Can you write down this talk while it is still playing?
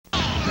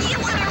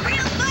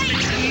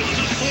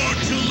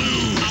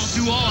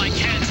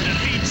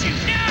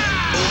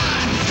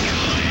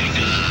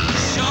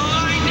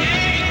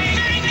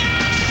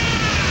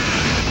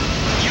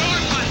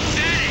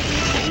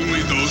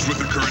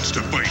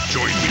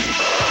Join me.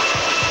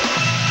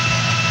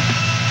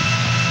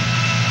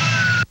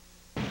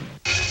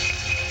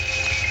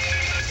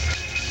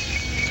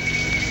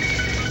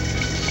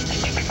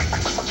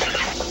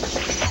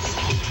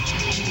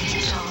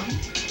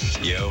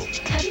 Yo.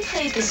 Have you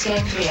played this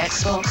game for the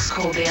Xbox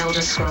called The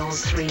Elder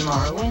Scrolls 3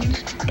 Morrowind?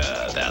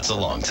 That's a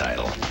long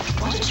title.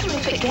 What a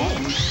terrific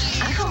game.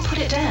 I can't put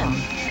it down.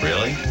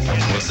 Really?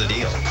 What's the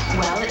deal?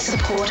 Well, it's a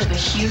port of a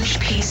huge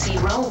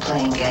PC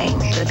role-playing game,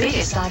 the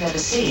biggest I've ever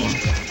seen.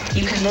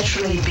 You can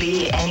literally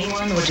be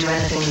anyone or do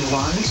anything you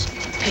want.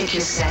 Pick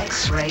your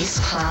sex, race,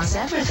 class,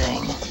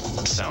 everything.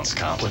 Sounds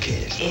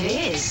complicated. It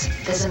is.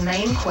 There's a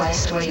main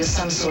quest where you're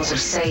some sort of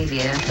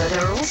savior, but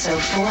there are also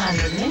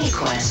 400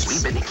 mini-quests.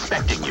 We've been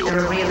expecting you. There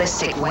are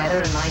realistic weather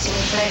and lighting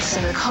effects,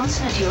 and the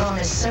continent you're on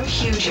is so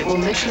huge it will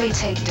literally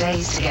take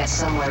days to get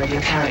somewhere with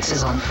your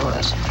characters on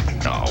foot.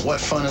 Oh,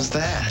 what fun is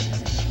that?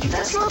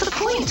 That's not the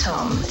point,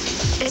 Tom.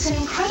 It's an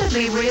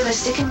incredibly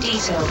realistic and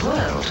detailed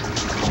world.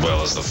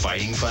 Well, is the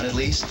fighting fun at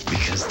least?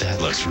 Because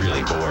that looks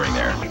really boring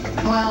there.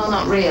 Well,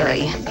 not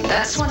really.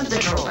 That's one of the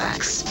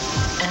drawbacks.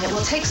 And it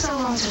will take so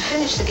long to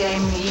finish the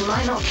game, you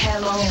might not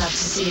care long enough to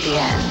see the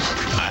end.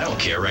 I don't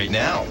care right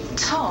now.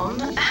 Tom,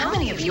 how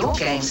many of your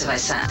games have I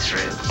sat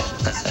through?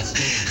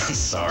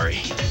 Sorry,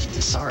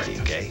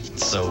 okay?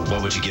 So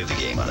what would you give the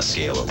game on a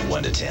scale of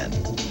 1 to 10?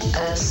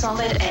 A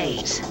solid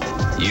 8.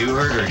 You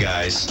heard her,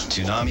 guys.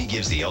 Toonami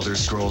gives The Elder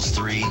Scrolls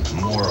 3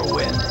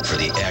 Morrowind for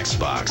the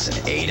Xbox an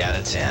 8 out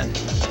of 10.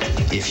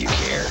 If you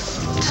care.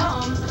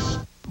 Tom?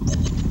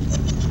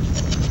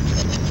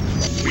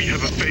 We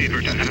have a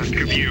favor to ask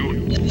of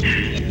you.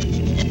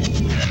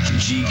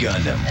 G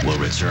Gundam will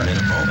return in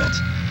a moment.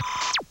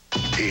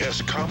 He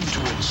has come to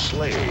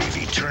enslave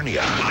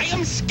Eternia. I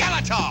am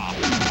Skeletor,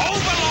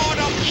 Overlord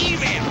of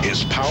Evil.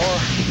 His power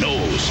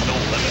knows no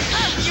limits.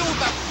 Have you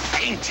the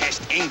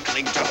faintest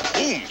inkling to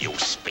whom you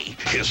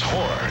speak? His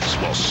hordes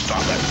will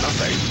stop at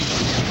nothing.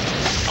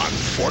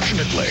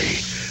 Unfortunately,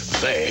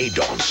 they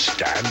don't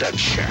stand a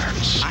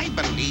chance. I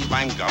believe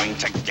I'm going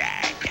to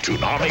gag.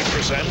 Toonami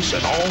presents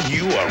an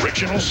all-new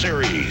original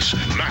series,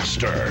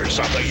 Masters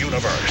of the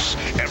Universe.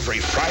 Every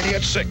Friday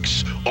at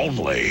 6,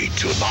 only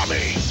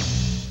Toonami.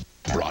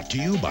 Brought to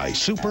you by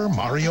Super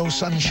Mario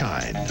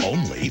Sunshine,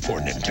 only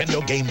for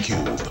Nintendo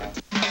GameCube.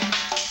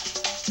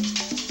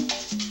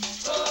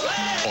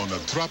 On a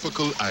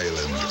tropical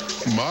island,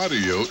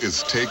 Mario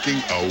is taking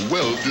a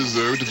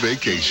well-deserved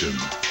vacation.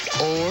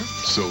 Or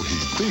so he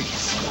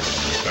thinks.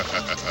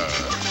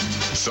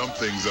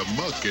 Something's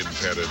amuck in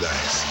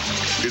paradise.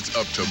 It's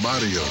up to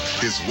Mario,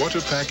 his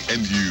water pack,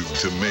 and you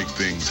to make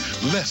things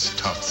less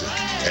toxic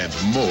and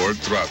more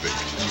tropic.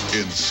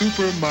 In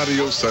Super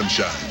Mario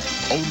Sunshine,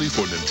 only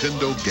for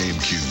Nintendo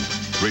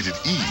GameCube. Rated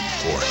E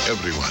for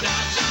everyone.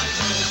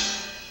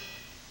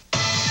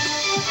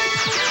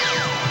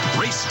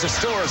 Race to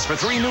stores for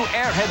 3 new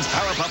Airheads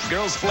Powerpuff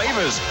Girls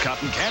flavors.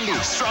 Cotton candy,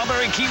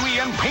 strawberry kiwi,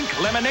 and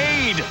pink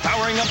lemonade.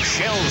 Powering up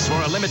shelves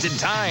for a limited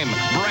time.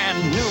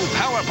 Brand new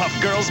Powerpuff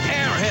Girls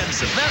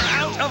Airheads. They're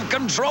out of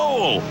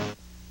control.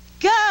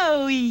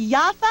 Go,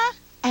 Yaffa,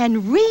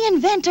 and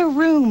reinvent a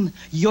room.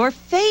 Your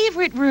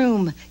favorite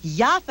room.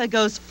 Yaffa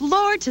goes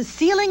floor to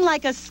ceiling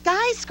like a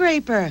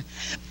skyscraper.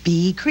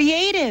 Be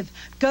creative.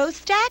 Go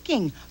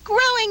stacking.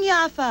 Growing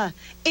Yaffa.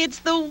 It's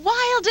the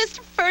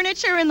wildest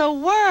furniture in the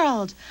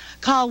world.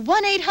 Call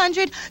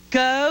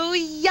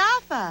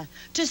 1-800-GO-YAFFA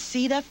to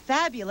see the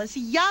fabulous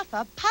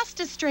Yaffa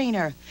pasta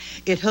strainer.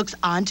 It hooks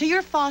onto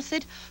your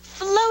faucet,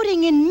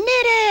 floating in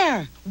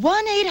midair.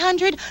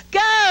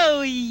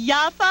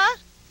 1-800-GO-YAFFA.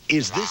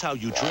 Is this how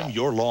you trim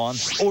your lawn,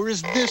 or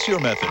is this your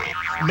method?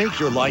 Make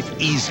your life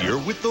easier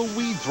with the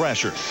Weed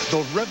Thrasher,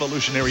 the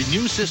revolutionary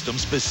new system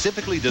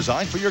specifically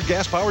designed for your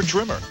gas-powered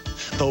trimmer.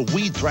 The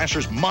Weed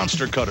Thrasher's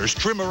monster cutters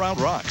trim around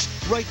rocks,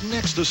 right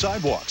next to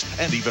sidewalks,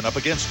 and even up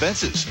against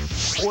fences.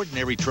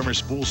 Ordinary trimmer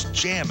spools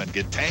jam and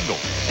get tangled,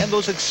 and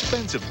those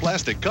expensive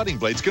plastic cutting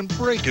blades can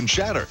break and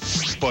shatter.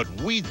 But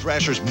Weed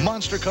Thrasher's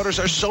monster cutters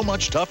are so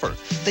much tougher.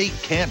 They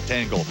can't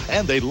tangle,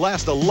 and they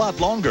last a lot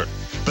longer.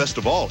 Best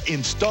of all,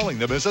 installing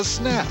them is a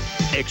snap.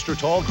 Extra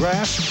tall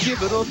grass? Give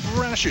it a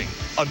thrashing.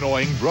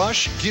 Annoying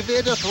brush? Give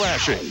it a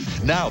thrashing.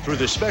 Now, through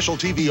this special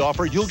TV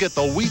offer, you'll get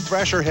the Weed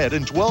Thrasher head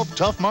and 12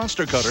 tough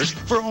monster cutters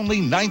for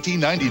only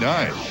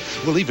 $19.99.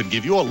 We'll even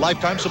give you a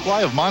lifetime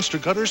supply of monster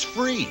cutters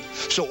free.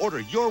 So order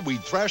your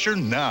Weed Thrasher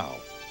now.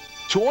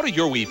 To order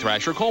your Weed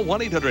Thrasher, call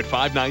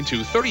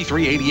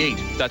 1-800-592-3388.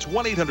 That's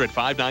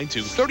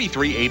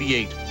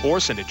 1-800-592-3388. Or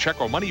send a check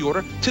or money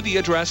order to the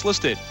address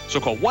listed. So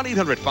call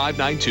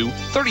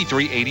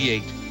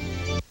 1-800-592-3388.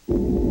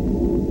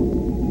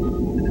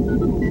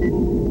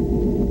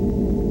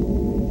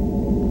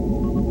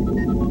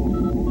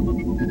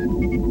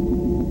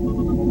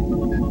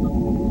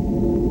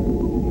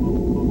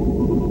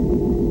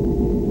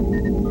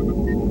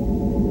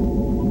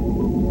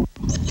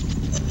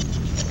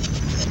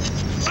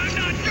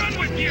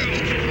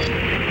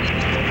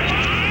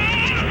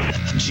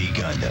 G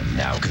Gundam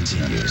now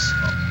continues.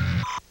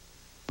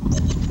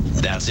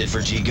 That's it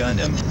for G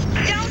Gundam.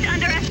 Don't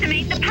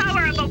underestimate the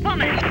power of a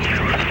woman.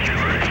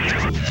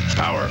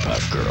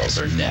 Girls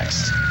are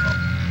next.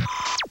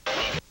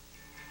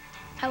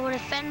 I will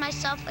defend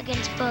myself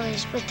against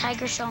bullies with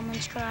Tiger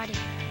Showman's karate.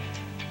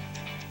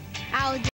 I will